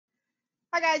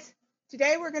Hi guys,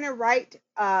 today we're going to write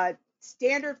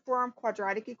standard form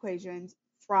quadratic equations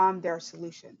from their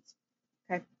solutions.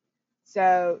 Okay,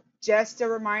 so just a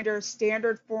reminder,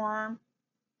 standard form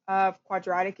of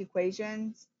quadratic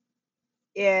equations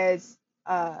is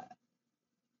y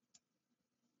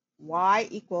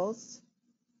equals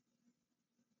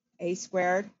ax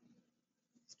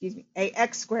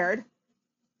squared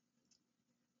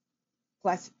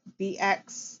plus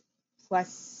bx plus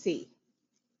c.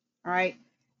 All right,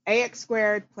 ax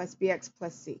squared plus bx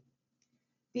plus c.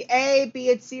 The a,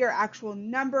 b, and c are actual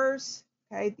numbers.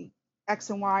 Okay, the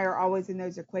x and y are always in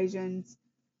those equations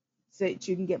so that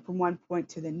you can get from one point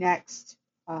to the next.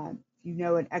 If you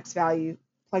know an x value,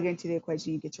 plug it into the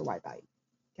equation, you get your y value.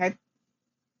 Okay.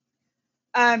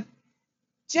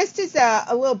 Just as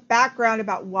a little background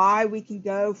about why we can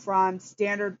go from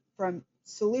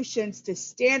solutions to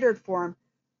standard form,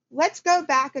 let's go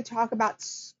back and talk about,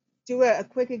 do a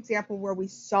quick example where we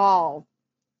solve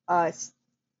a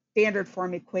standard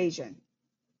form equation.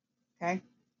 Okay.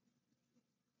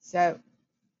 So,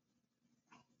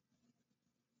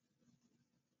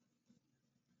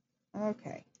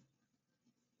 okay.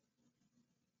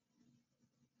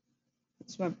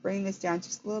 Just want to bring this down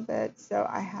just a little bit so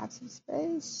I have some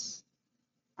space.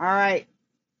 All right.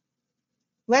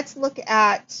 Let's look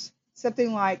at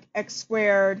something like x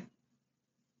squared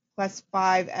plus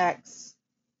 5x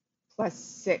plus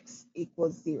 6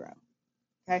 equals 0.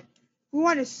 Okay. We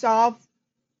want to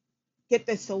get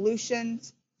the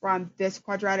solutions from this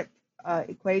quadratic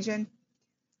equation.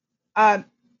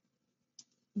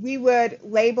 We would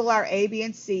label our a, b,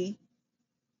 and c.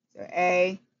 So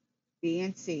a, b,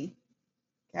 and c.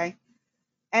 Okay.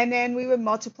 And then we would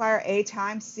multiply our a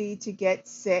times c to get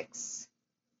 6.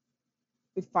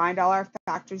 We'd find all our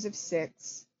factors of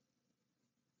 6.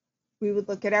 We would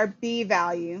look at our b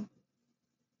value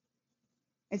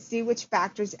and see which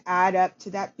factors add up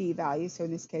to that b value. So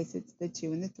in this case, it's the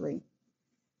 2 and the 3.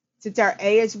 Since our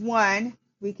a is 1,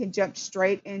 we can jump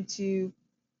straight into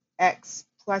x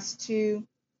plus 2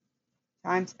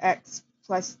 times x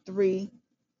plus 3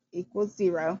 equals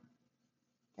 0.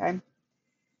 Okay.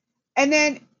 And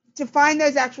then to find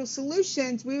those actual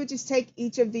solutions, we would just take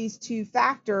each of these two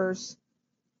factors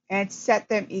and set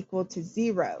them equal to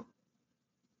 0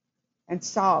 and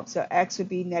solve. So x would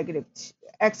be negative 2.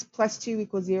 X plus 2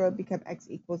 equals 0 become x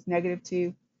equals negative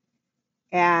 2.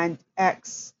 And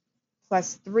x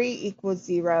plus 3 equals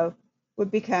 0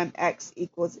 would become x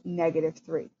equals negative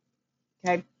 3.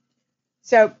 Okay,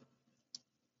 so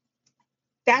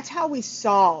that's how we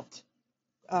solved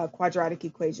quadratic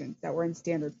equations that were in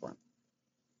standard form.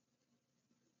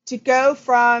 To go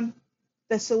from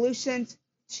the solutions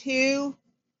to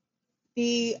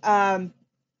the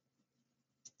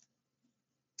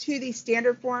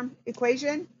standard form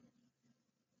equation,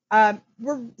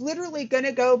 we're literally going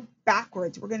to go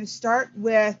backwards. We're going to start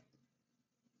with,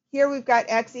 here we've got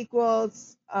x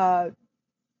equals 1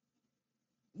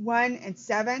 and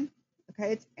 7.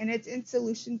 Okay, it's in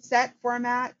solution set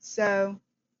format. So,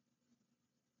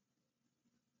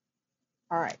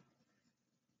 all right.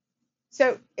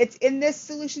 So it's in this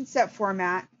solution set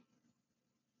format.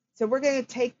 So we're going to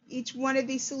take each one of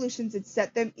these solutions and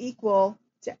set them equal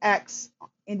to x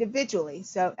individually.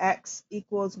 So x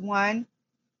equals 1,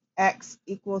 x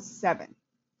equals 7.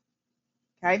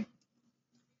 Okay.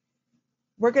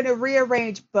 We're going to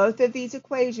rearrange both of these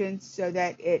equations so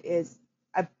that it is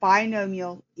a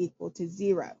binomial equal to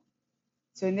 0.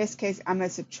 So in this case, I'm going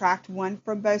to subtract 1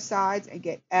 from both sides and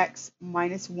get x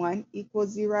minus 1 equals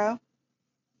 0.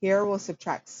 Here we'll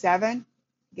subtract 7,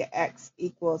 get x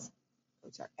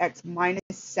minus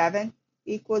 7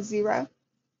 equals 0.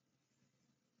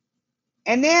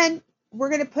 And then we're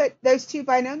going to put those two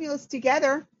binomials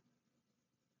together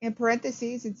in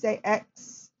parentheses and say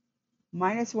x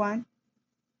minus 1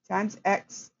 times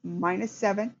x minus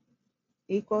 7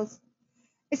 equals,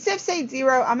 instead of saying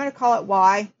 0, I'm going to call it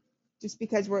y, just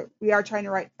because we are trying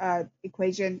to write an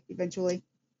equation eventually.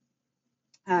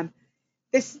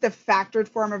 This is the factored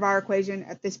form of our equation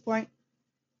at this point.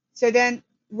 So then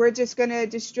we're just going to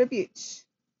distribute.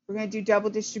 We're going to do double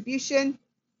distribution.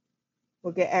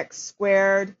 We'll get x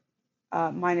squared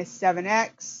minus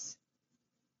 7x.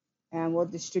 And we'll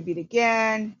distribute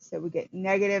again. So we get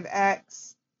negative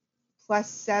x plus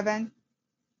 7.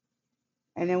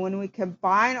 And then when we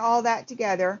combine all that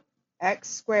together, x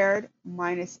squared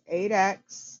minus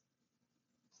 8x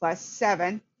plus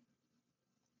 7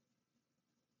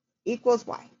 equals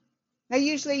y. Now,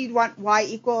 usually you'd want y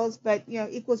equals, but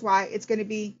equals y, it's going to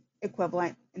be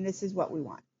equivalent, and this is what we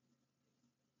want.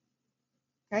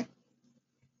 Okay?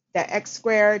 That x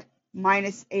squared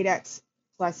minus 8x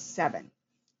plus 7.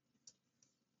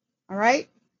 All right.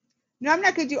 Now, I'm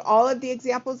not going to do all of the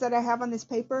examples that I have on this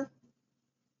paper.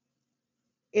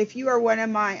 If you are one of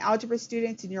my algebra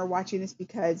students and you're watching this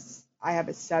because I have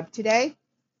a sub today,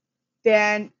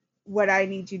 then what I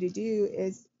need you to do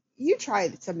is you try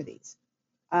some of these.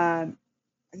 Like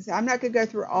I said, I'm not going to go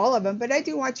through all of them, but I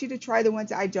do want you to try the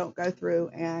ones I don't go through,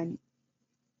 and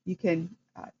you can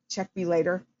check me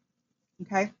later,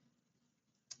 okay?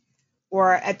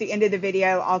 Or at the end of the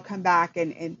video, I'll come back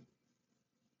and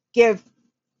give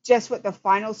just what the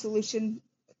final solution,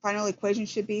 final equation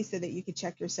should be so that you can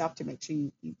check yourself to make sure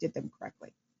you did them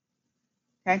correctly,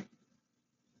 okay?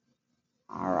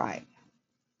 All right.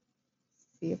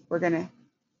 See if we're going to,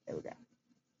 there we go.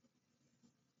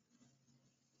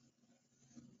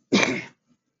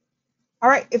 All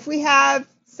right, if we have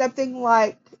something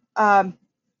like -10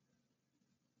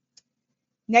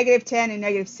 and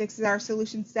 -6 is our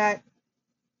solution set,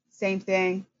 same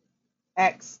thing,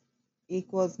 x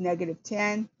equals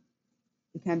 -10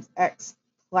 becomes x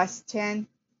plus 10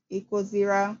 equals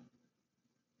 0.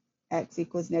 X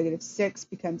equals -6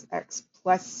 becomes x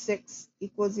plus 6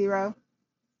 equals 0.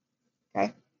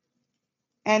 Okay.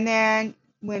 And then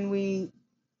when we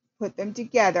put them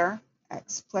together,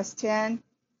 x plus 10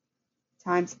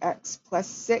 times x plus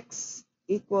 6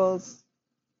 equals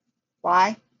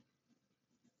y.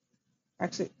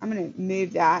 Actually, I'm going to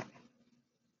move that.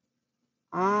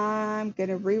 I'm going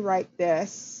to rewrite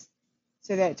this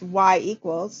so that it's y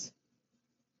equals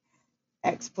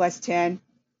x plus 10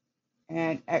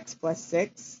 and x plus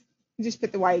 6. You just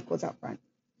put the y equals out front.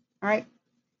 All right.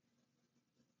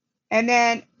 And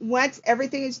then once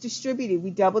everything is distributed,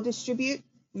 we double distribute.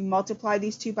 We multiply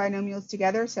these two binomials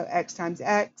together. So x times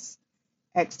x,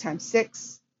 x times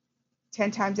 6,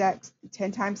 10 times x,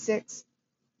 10 times 6.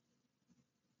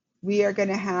 We are going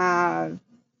to have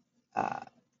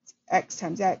x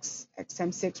times x, x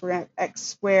times 6. We're going to have x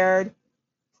squared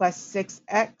plus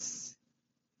 6x,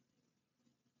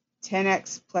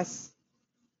 10x plus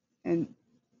and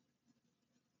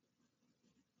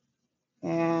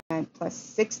plus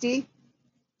 60.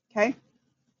 Okay.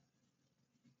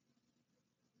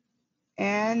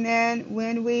 And then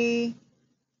when we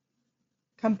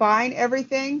combine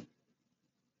everything,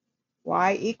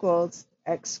 y equals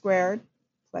x squared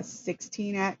plus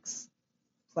 16x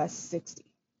plus 60.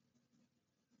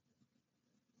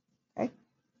 Okay.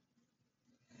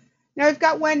 Now we've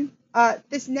got one,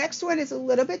 this next one is a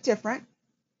little bit different.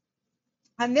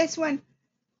 On this one,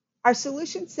 our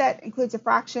solution set includes a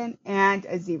fraction and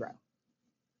a 0.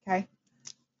 Okay.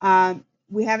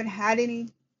 We haven't had any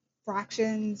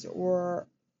fractions or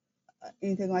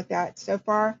anything like that so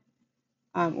far.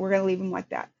 We're going to leave them like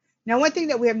that. Now, one thing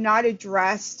that we have not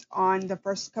addressed on the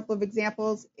first couple of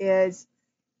examples is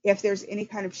if there's any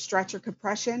kind of stretch or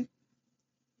compression.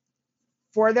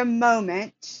 For the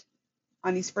moment,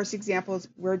 on these first examples,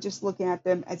 we're just looking at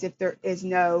them as if there is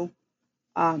no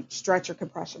stretch or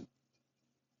compression.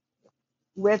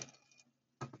 With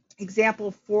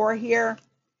example 4 here,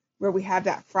 where we have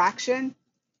that fraction,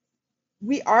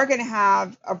 we are going to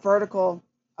have a vertical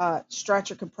stretch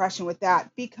or compression with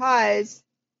that because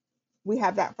we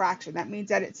have that fraction. That means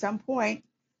that at some point,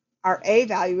 our a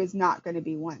value is not going to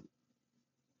be 1.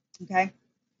 Okay?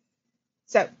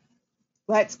 So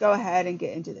let's go ahead and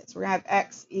get into this. We're going to have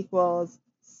x equals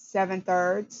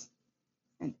 7/3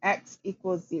 and x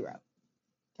equals 0.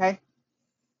 Okay?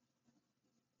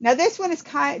 Now this one is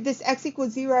this x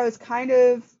equals 0 is kind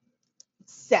of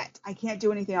set. I can't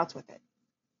do anything else with it.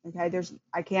 Okay?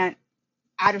 I can't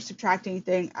add or subtract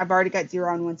anything. I've already got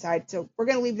 0 on one side, so we're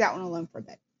going to leave that one alone for a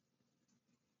bit.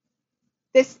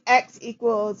 This x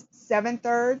equals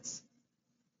 7/3.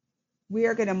 We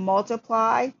are going to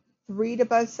multiply 3 to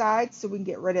both sides so we can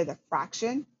get rid of the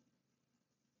fraction.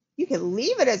 You can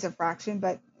leave it as a fraction,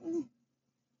 but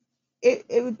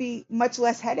it would be much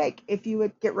less headache if you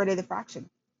would get rid of the fraction.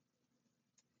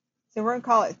 So we're going to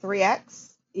call it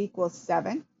 3x equals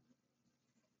 7.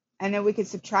 And then we can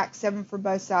subtract 7 from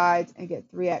both sides and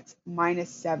get 3x minus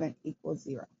 7 equals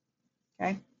 0.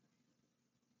 Okay?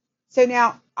 So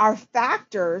now our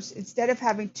factors, instead of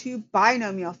having 2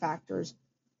 binomial factors,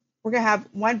 we're going to have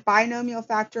one binomial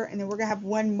factor and then we're going to have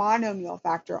one monomial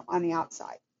factor on the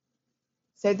outside.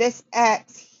 So this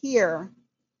x here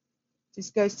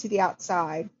just goes to the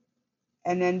outside.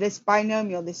 And then this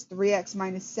binomial, this 3x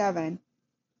minus 7,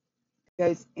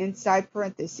 goes inside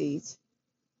parentheses.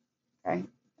 Okay,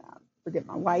 forget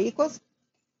my y equals.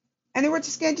 And then we're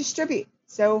just going to distribute.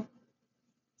 So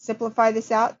simplify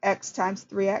this out. X times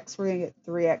 3x, we're going to get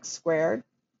 3x squared.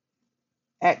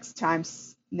 X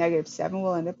times -7,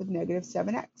 we'll end up with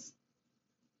 -7x.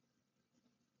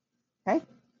 Okay,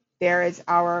 there is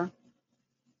our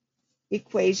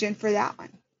equation for that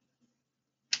one.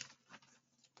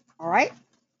 All right.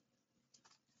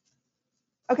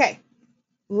 Okay,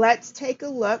 let's take a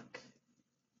look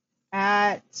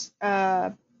at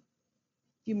a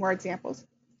few more examples.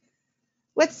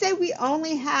 Let's say we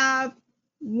only have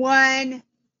one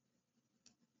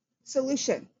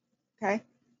solution, okay?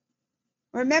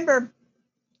 Remember,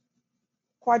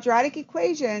 quadratic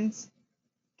equations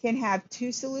can have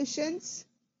two solutions.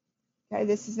 Okay,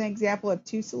 this is an example of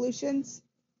two solutions.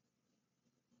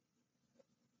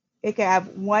 It can have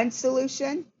one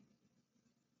solution,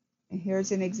 and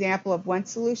here's an example of one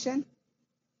solution.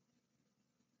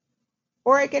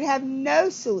 Or it could have no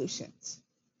solutions.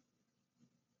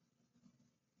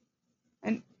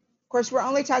 And of course, we're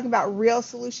only talking about real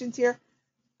solutions here,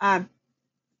 but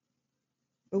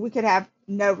we could have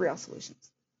no real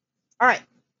solutions. All right.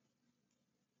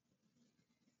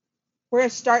 We're going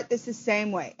to start this the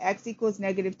same way. X equals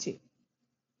 -2.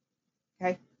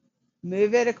 Okay.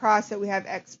 Move it across so we have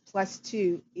x plus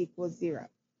 2 equals 0.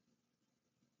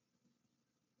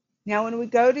 Now, when we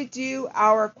go to do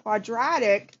our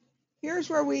quadratic, here's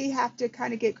where we have to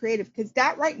kind of get creative, because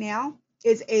that right now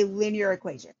is a linear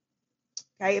equation.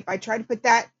 Okay. If I try to put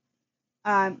that,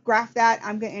 graph that,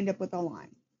 I'm going to end up with a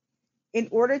line. In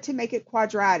order to make it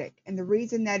quadratic, and the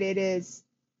reason that it is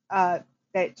that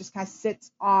it just kind of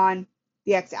sits on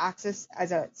the x-axis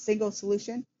as a single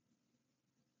solution,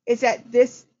 is that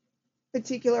this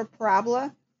particular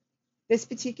parabola, this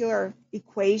particular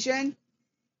equation,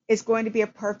 is going to be a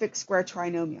perfect square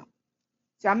trinomial.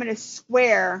 So I'm going to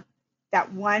square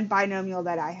that one binomial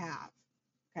that I have.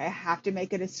 Okay, I have to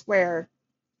make it a square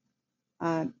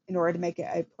in order to make it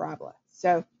a parabola.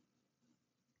 So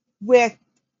with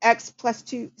x plus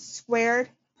 2 squared,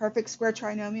 perfect square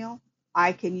trinomial,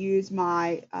 I can use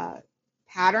my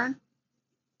pattern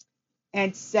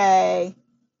and say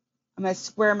I'm going to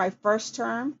square my first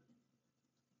term,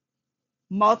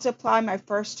 multiply my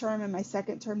first term and my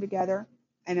second term together,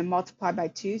 and then multiply by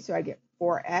 2, so I get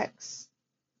 4x,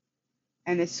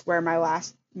 and then square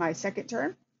my second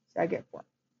term, so I get 4.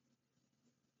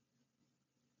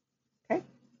 Okay.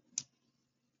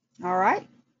 All right.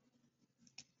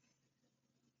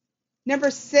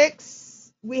 Number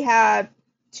 6, we have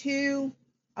two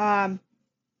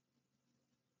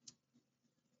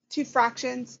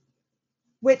fractions,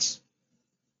 which,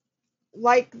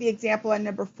 like the example in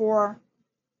number 4,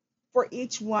 for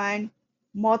each one,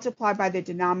 multiply by the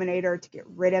denominator to get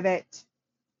rid of it.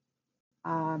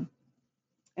 And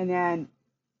then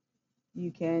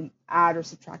you can add or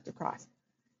subtract across.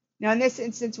 Now, in this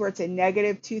instance where it's a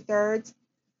 -2/3,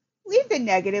 leave the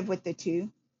negative with the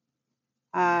 2.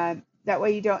 That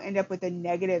way you don't end up with a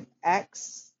negative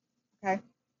x. Okay.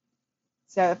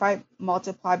 So if I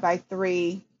multiply by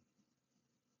 3,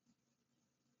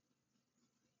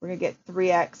 we're going to get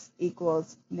 3x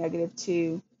equals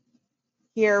 -2.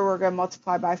 Here we're going to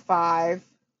multiply by 5.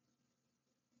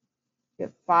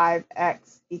 Get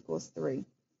 5x equals 3.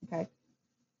 Okay.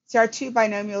 So our two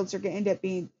binomials are going to end up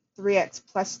being 3x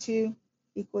plus 2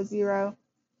 equals 0.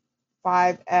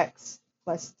 5x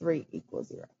plus 3 equals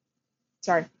 0.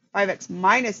 Sorry, 5x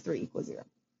minus 3 equals 0.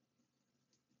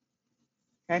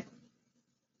 Okay.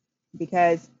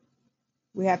 Because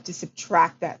we have to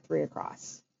subtract that 3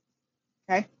 across.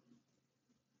 Okay.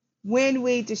 When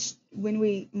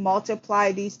we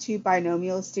multiply these two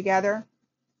binomials together,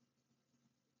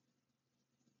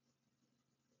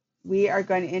 we are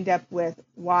going to end up with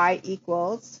y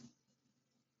equals,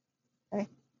 okay,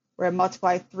 we're going to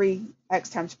multiply 3x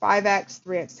times 5x,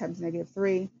 3x times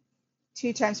 -3,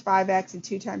 2 times 5x, and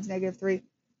 2 times -3,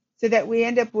 so that we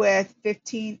end up with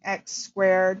 15x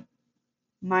squared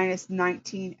minus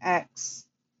 19x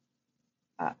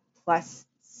plus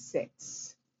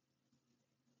 6.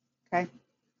 Okay.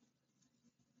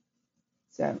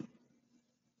 So,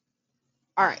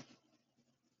 all right.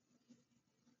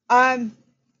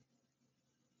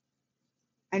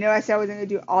 I know I said I wasn't going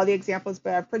to do all the examples,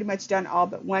 but I've pretty much done all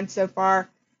but one so far.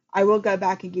 I will go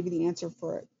back and give you the answer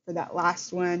for that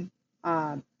last one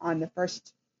on the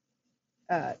first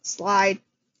slide.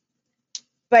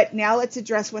 But now let's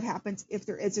address what happens if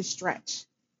there is a stretch.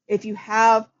 If you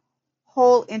have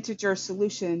whole integer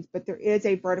solutions, but there is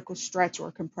a vertical stretch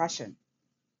or compression.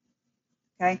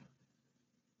 Okay.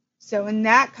 So in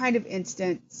that kind of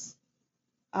instance,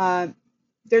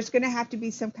 there's going to have to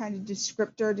be some kind of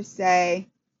descriptor to say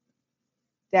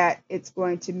that it's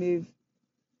going to move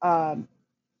up,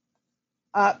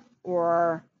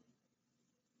 or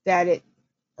that it,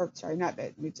 or sorry, not that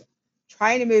it moves up.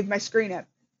 Trying to move my screen up.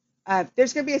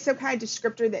 There's going to be some kind of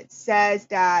descriptor that says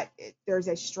that there's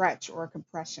a stretch or a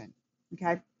compression.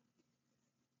 Okay.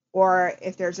 or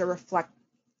if there's a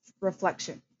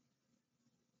reflection.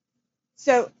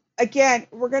 So again,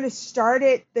 we're going to start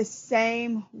it the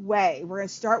same way. We're going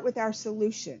to start with our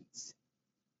solutions.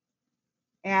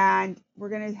 And we're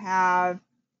going to have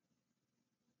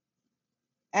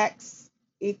x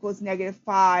equals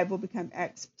 -5 will become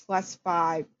x plus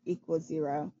 5 equals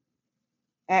 0.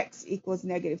 X equals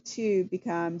 -2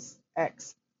 becomes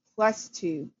x plus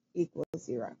 2 equals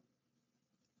 0.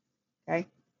 Okay.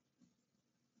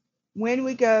 When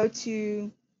we go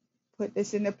to put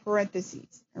this in the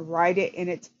parentheses and write it in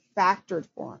its factored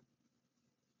form,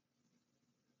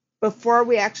 before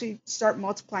we actually start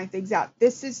multiplying things out,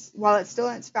 this is, while it's still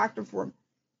in its factored form,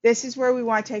 this is where we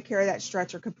want to take care of that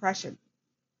stretch or compression.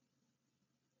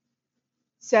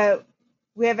 So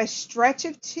we have a stretch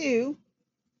of 2,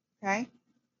 okay?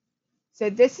 So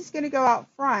this is going to go out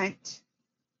front,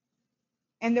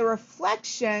 and the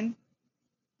reflection,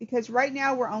 because right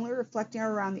now we're only reflecting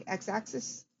around the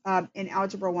x-axis in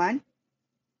Algebra 1,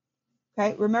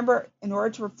 okay? Remember, in order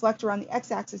to reflect around the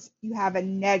x-axis, you have a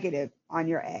negative on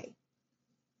your A.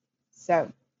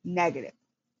 So negative.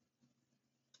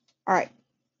 All right.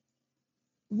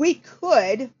 We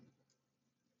could,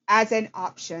 as an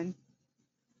option,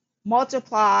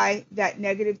 multiply that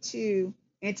 -2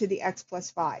 into the x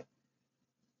plus 5.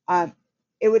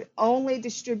 It would only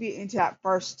distribute into that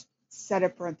first set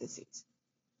of parentheses.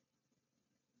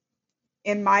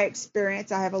 In my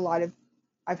experience,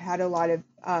 I've had a lot of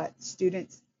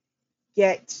students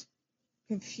get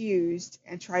confused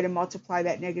and try to multiply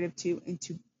that -2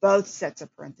 into both sets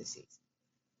of parentheses.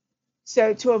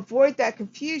 So to avoid that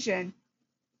confusion,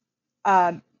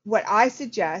 what I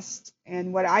suggest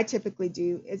and what I typically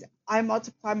do is I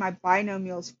multiply my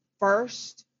binomials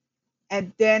first,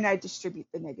 and then I distribute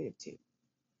the -2.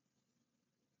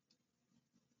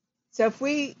 So if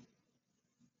we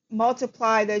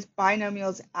multiply those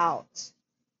binomials out,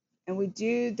 and we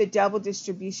do the double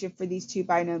distribution for these two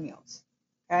binomials,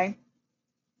 okay?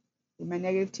 Leave my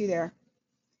 -2 there.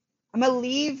 I'm going to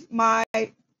leave my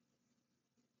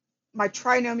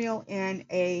trinomial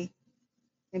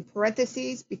in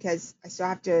parentheses because I still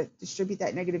have to distribute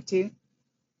that -2.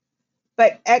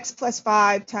 But x plus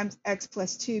 5 times x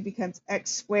plus 2 becomes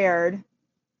x squared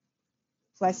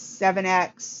plus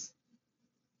 7x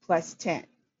plus 10.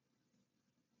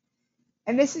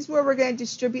 And this is where we're going to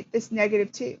distribute this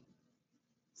 -2.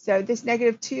 So this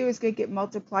 -2 is going to get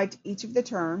multiplied to each of the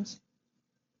terms.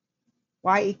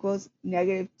 Y equals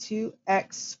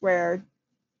 -2x squared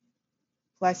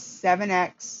plus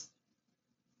 7x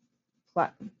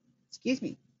plus, excuse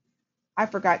me, I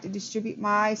forgot to distribute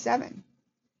my 7.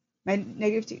 My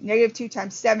 -2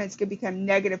 times 7 is going to become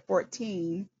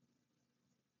 -14.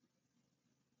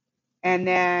 And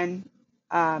then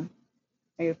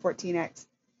 -14x.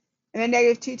 And then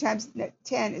 -2 times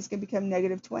 10 is going to become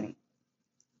 -20.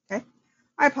 Okay.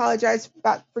 I apologize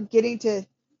about forgetting to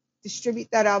distribute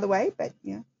that all the way, but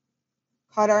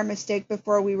caught our mistake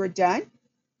before we were done.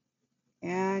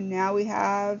 And now we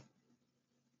have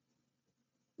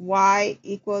y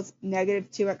equals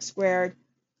 -2x squared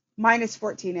minus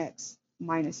 14x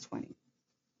minus 20.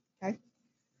 Okay.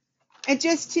 And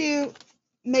just to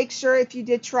make sure, if you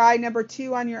did try number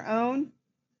 2 on your own,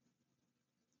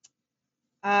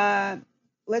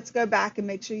 let's go back and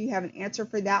make sure you have an answer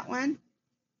for that one.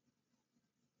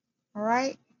 All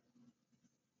right.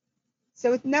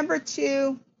 So with number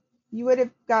 2, you would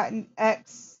have gotten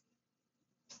x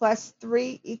plus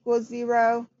 3 equals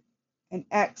 0 and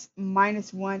x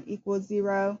minus 1 equals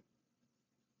 0.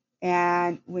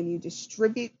 And when you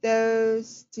distribute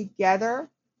those together,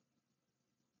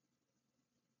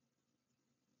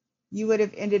 you would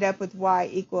have ended up with y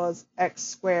equals x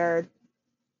squared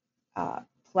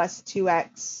plus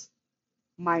 2x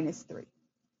minus 3.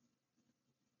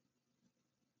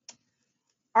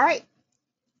 All right.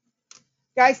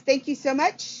 Guys, thank you so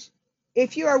much.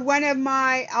 If you are one of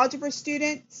my algebra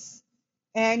students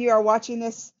and you are watching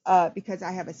this because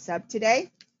I have a sub today,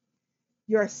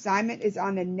 your assignment is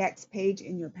on the next page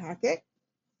in your packet,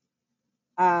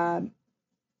 right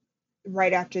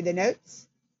after the notes.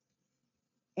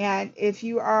 And if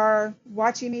you are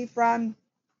watching me from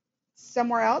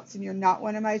somewhere else and you're not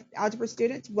one of my algebra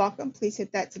students, welcome. Please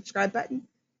hit that subscribe button,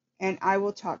 and I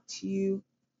will talk to you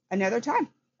another time.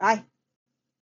 Bye.